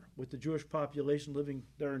corner with the Jewish population living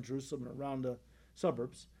there in Jerusalem and around the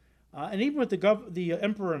suburbs, and even with the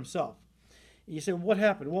emperor himself. You say, what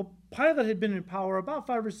happened? Well, Pilate had been in power about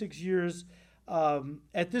 5 or 6 years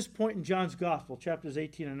at this point in John's Gospel, chapters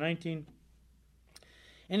 18 and 19.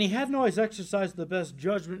 And he hadn't always exercised the best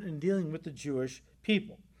judgment in dealing with the Jewish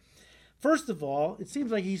people. First of all, it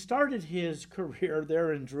seems like he started his career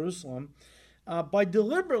there in Jerusalem by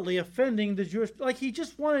deliberately offending the Jewish, like he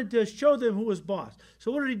just wanted to show them who was boss.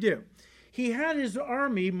 So what did he do? He had his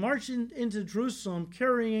army marching into Jerusalem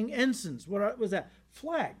carrying ensigns. What was that?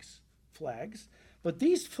 Flags. But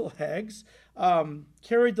these flags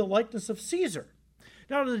carried the likeness of Caesar.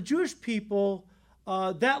 Now, to the Jewish people,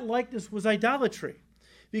 that likeness was idolatry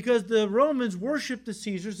because the Romans worshipped the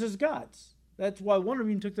Caesars as gods. That's why one of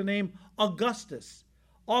them took the name Augustus.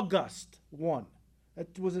 August I.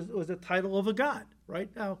 That was a title of a god, right?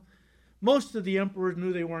 Now, most of the emperors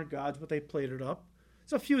knew they weren't gods, but they played it up.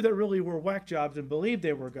 There's a few that really were whack jobs and believed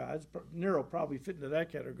they were gods. Nero probably fit into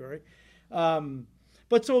that category.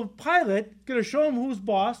 But so Pilate, going to show him who's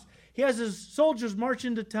boss, he has his soldiers march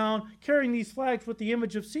into town carrying these flags with the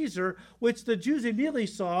image of Caesar, which the Jews immediately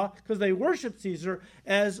saw, because they worshiped Caesar,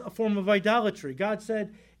 as a form of idolatry. God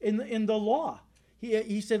said in the law,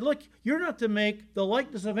 he said, look, you're not to make the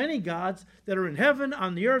likeness of any gods that are in heaven,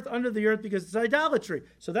 on the earth, under the earth, because it's idolatry.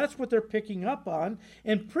 So that's what they're picking up on.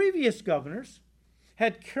 And previous governors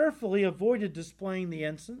had carefully avoided displaying the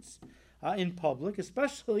ensigns in public,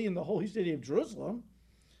 especially in the holy city of Jerusalem,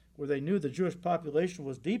 where they knew the Jewish population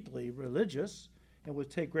was deeply religious and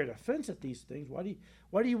would take great offense at these things. Why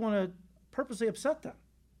do you want to purposely upset them?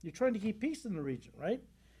 You're trying to keep peace in the region, right?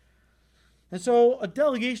 And so a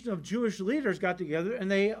delegation of Jewish leaders got together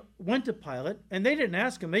and they went to Pilate, and they didn't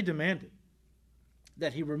ask him, they demanded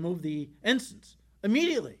that he remove the ensigns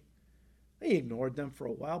immediately. They ignored them for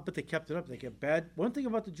a while, but they kept it up. They kept one thing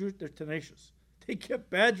about the Jews, they're tenacious. They kept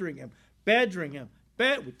badgering him.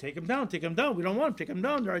 We take him down. We don't want him. Take him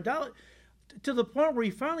down. They're idolaters. To the point where he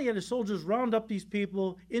finally had his soldiers round up these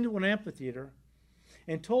people into an amphitheater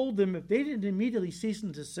and told them if they didn't immediately cease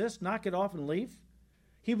and desist, knock it off and leave,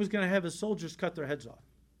 he was going to have his soldiers cut their heads off.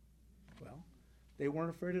 Well, they weren't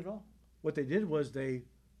afraid at all. What they did was they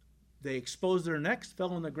exposed their necks,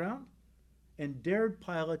 fell on the ground, and dared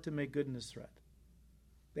Pilate to make good in his threat.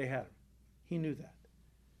 They had him. He knew that.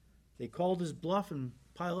 They called his bluff, and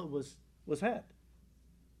Pilate was had.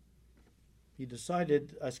 He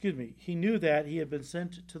knew that he had been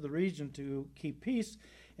sent to the region to keep peace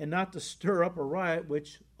and not to stir up a riot,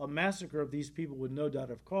 which a massacre of these people would no doubt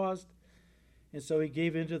have caused. And so he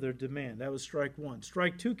gave in to their demand. That was strike one.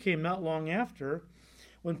 Strike two came not long after,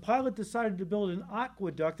 when Pilate decided to build an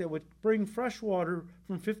aqueduct that would bring fresh water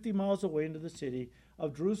from 50 miles away into the city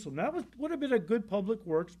of Jerusalem. That would have been a good public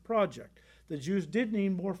works project. The Jews did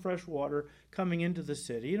need more fresh water coming into the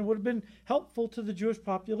city, and it would have been helpful to the Jewish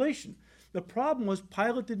population. The problem was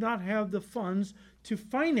Pilate did not have the funds to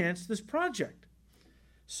finance this project.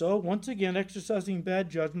 So, once again, exercising bad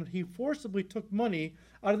judgment, he forcibly took money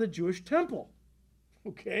out of the Jewish temple,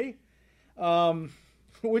 which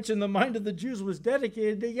in the mind of the Jews was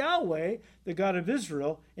dedicated to Yahweh, the God of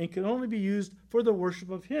Israel, and could only be used for the worship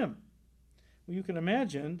of him. Well, you can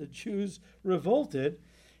imagine the Jews revolted,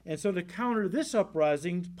 and so to counter this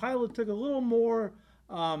uprising, Pilate took a little more,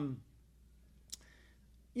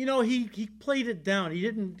 he played it down. He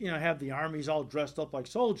didn't, have the armies all dressed up like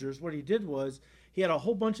soldiers. What he did was he had a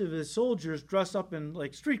whole bunch of his soldiers dressed up in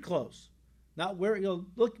like street clothes, not wearing,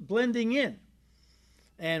 blending in,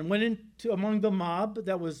 and went into among the mob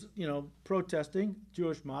that was, protesting,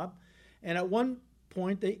 Jewish mob. And at one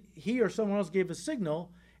point, he or someone else gave a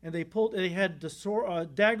signal, and they had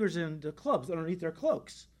daggers and clubs underneath their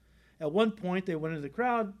cloaks. At one point, they went into the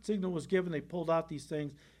crowd, signal was given, they pulled out these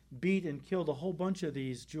things, beat and killed a whole bunch of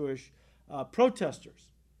these Jewish protesters.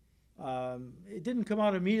 It didn't come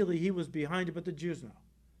out immediately. He was behind it, but the Jews know.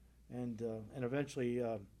 And eventually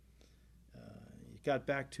it got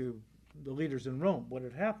back to the leaders in Rome, what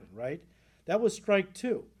had happened, right? That was strike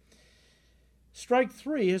two. Strike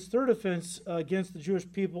three, his third offense against the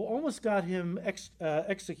Jewish people, almost got him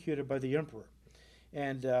executed by the emperor.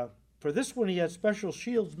 And for this one, he had special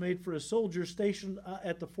shields made for his soldiers stationed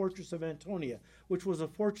at the fortress of Antonia, which was a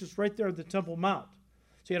fortress right there at the Temple Mount.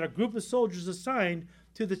 So he had a group of soldiers assigned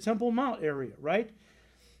to the Temple Mount area, right?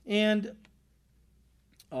 And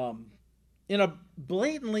in a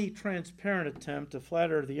blatantly transparent attempt to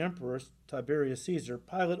flatter the emperor, Tiberius Caesar,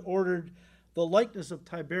 Pilate ordered the likeness of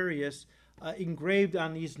Tiberius engraved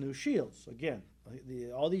on these new shields. Again,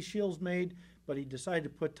 all these shields made, but he decided to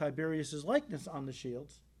put Tiberius's likeness on the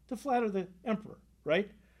shields to flatter the emperor, right?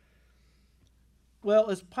 Well,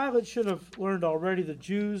 as Pilate should have learned already, the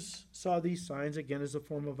Jews saw these signs again as a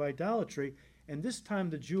form of idolatry, and this time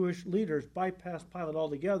the Jewish leaders bypassed Pilate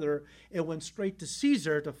altogether and went straight to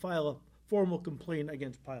Caesar to file a formal complaint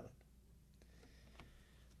against Pilate.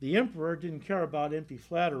 The emperor didn't care about empty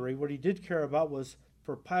flattery. What he did care about was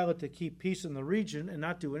for Pilate to keep peace in the region and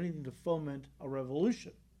not do anything to foment a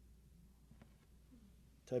revolution.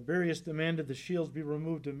 Tiberius demanded the shields be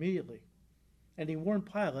removed immediately, and he warned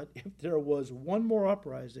Pilate if there was one more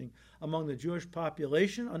uprising among the Jewish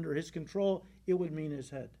population under his control, it would mean his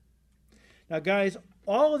head. Now, guys,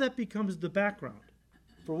 all of that becomes the background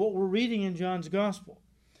for what we're reading in John's Gospel.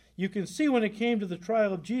 You can see when it came to the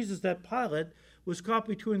trial of Jesus that Pilate was caught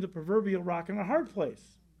between the proverbial rock and a hard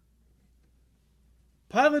place.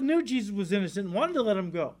 Pilate knew Jesus was innocent and wanted to let him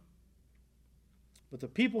go. But the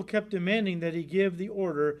people kept demanding that he give the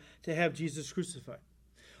order to have Jesus crucified.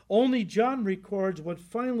 Only John records what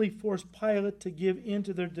finally forced Pilate to give in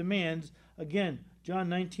to their demands. Again, John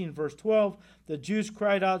 19, verse 12, the Jews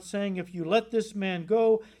cried out, saying, "If you let this man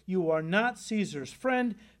go, you are not Caesar's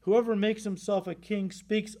friend. Whoever makes himself a king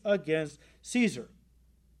speaks against Caesar."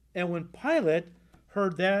 And when Pilate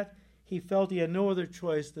heard that, he felt he had no other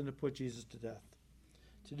choice than to put Jesus to death.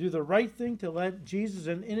 To do the right thing, to let Jesus,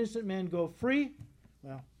 an innocent man, go free,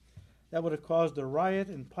 well, that would have caused a riot,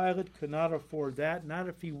 and Pilate could not afford that, not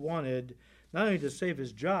if he wanted not only to save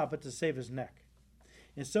his job, but to save his neck.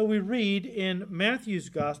 And so we read in Matthew's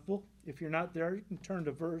Gospel, if you're not there, you can turn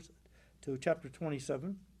to chapter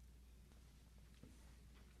 27.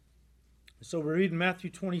 So we read in Matthew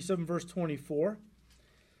 27, verse 24.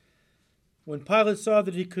 When Pilate saw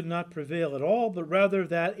that he could not prevail at all, but rather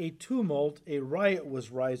that a tumult, a riot was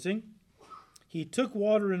rising, he took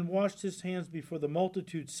water and washed his hands before the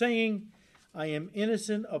multitude, saying, "I am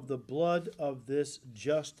innocent of the blood of this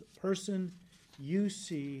just person. You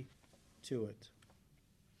see to it."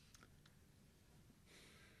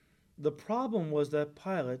 The problem was that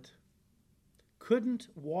Pilate couldn't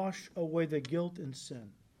wash away the guilt and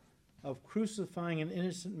sin of crucifying an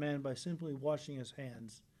innocent man by simply washing his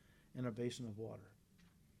hands in a basin of water,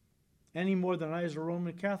 any more than I, as a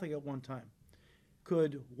Roman Catholic at one time,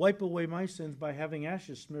 could wipe away my sins by having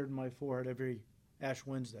ashes smeared in my forehead every Ash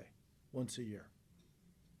Wednesday, once a year,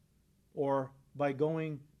 or by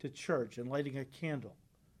going to church and lighting a candle.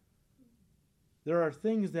 There are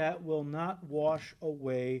things that will not wash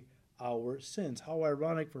away our sins. How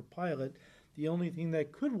ironic for Pilate, the only thing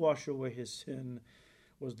that could wash away his sin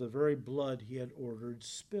was the very blood he had ordered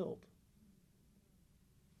spilled.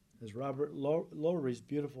 As Robert Lowry's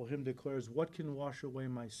beautiful hymn declares, what can wash away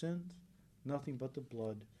my sins? Nothing but the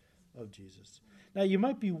blood of Jesus. Now you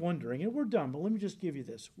might be wondering, and we're done, but let me just give you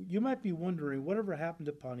this. You might be wondering, whatever happened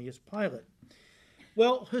to Pontius Pilate?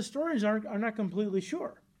 Well, historians are not completely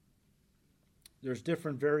sure. There's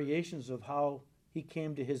different variations of how he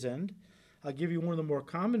came to his end. I'll give you one of the more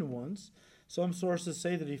common ones. Some sources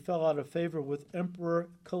say that he fell out of favor with Emperor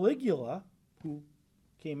Caligula, who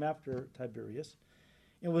came after Tiberius,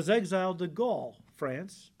 and was exiled to Gaul,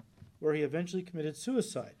 France, where he eventually committed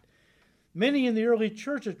suicide. Many in the early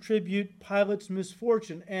church attribute Pilate's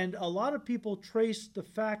misfortune, and a lot of people trace the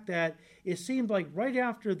fact that it seemed like right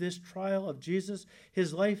after this trial of Jesus,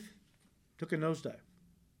 his life took a nosedive.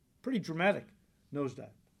 Pretty dramatic nosedive.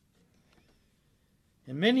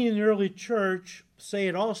 And many in the early church say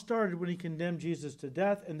it all started when he condemned Jesus to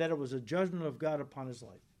death and that it was a judgment of God upon his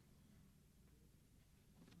life.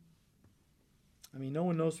 I mean, no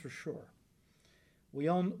one knows for sure.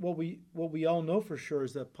 What we all know for sure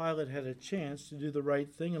is that Pilate had a chance to do the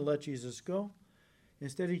right thing and let Jesus go.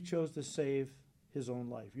 Instead, he chose to save his own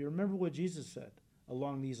life. You remember what Jesus said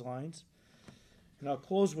along these lines? And I'll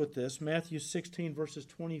close with this, Matthew 16, verses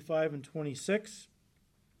 25 and 26,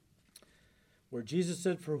 where Jesus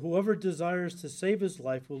said, "For whoever desires to save his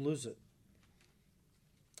life will lose it.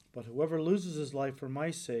 But whoever loses his life for my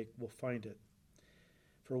sake will find it.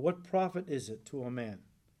 For what profit is it to a man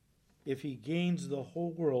if he gains the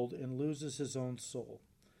whole world and loses his own soul?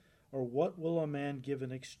 Or what will a man give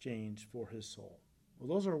in exchange for his soul?" Well,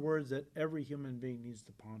 those are words that every human being needs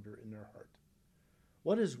to ponder in their heart.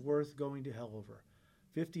 What is worth going to hell over?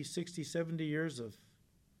 50, 60, 70 years of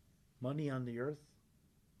money on the earth?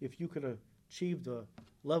 If you could achieve the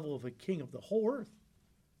level of a king of the whole earth,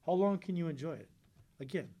 how long can you enjoy it?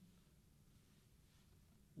 Again,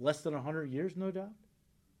 less than 100 years, no doubt?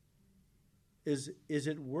 Is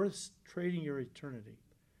it worth trading your eternity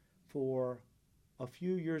for a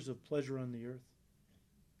few years of pleasure on the earth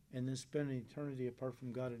and then spend an eternity apart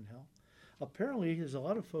from God in hell? Apparently, there's a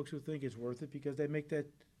lot of folks who think it's worth it because they make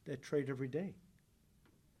that trade every day.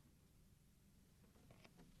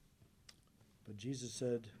 But Jesus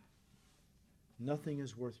said, nothing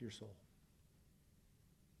is worth your soul.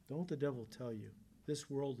 Don't let the devil tell you. This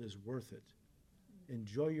world is worth it.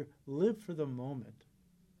 Live for the moment.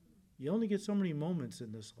 You only get so many moments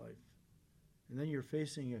in this life. And then you're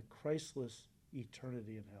facing a Christless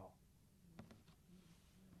eternity in hell.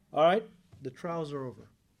 All right, the trials are over.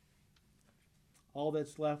 All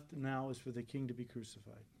that's left now is for the King to be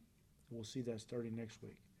crucified. We'll see that starting next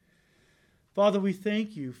week. Father, we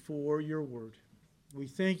thank you for your word. We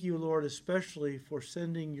thank you, Lord, especially for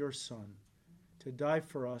sending your Son to die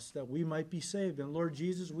for us that we might be saved. And Lord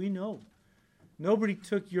Jesus, we know nobody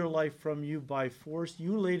took your life from you by force.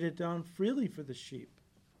 You laid it down freely for the sheep.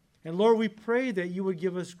 And Lord, we pray that you would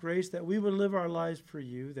give us grace, that we would live our lives for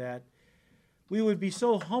you, that we would be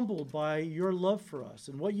so humbled by your love for us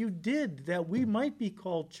and what you did that we might be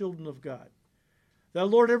called children of God. That,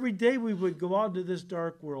 Lord, every day we would go out into this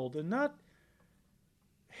dark world and not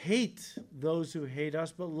hate those who hate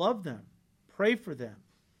us, but love them, pray for them,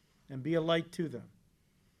 and be a light to them.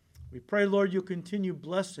 We pray, Lord, you'll continue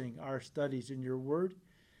blessing our studies in your word.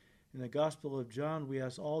 In the Gospel of John, we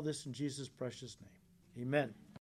ask all this in Jesus' precious name. Amen.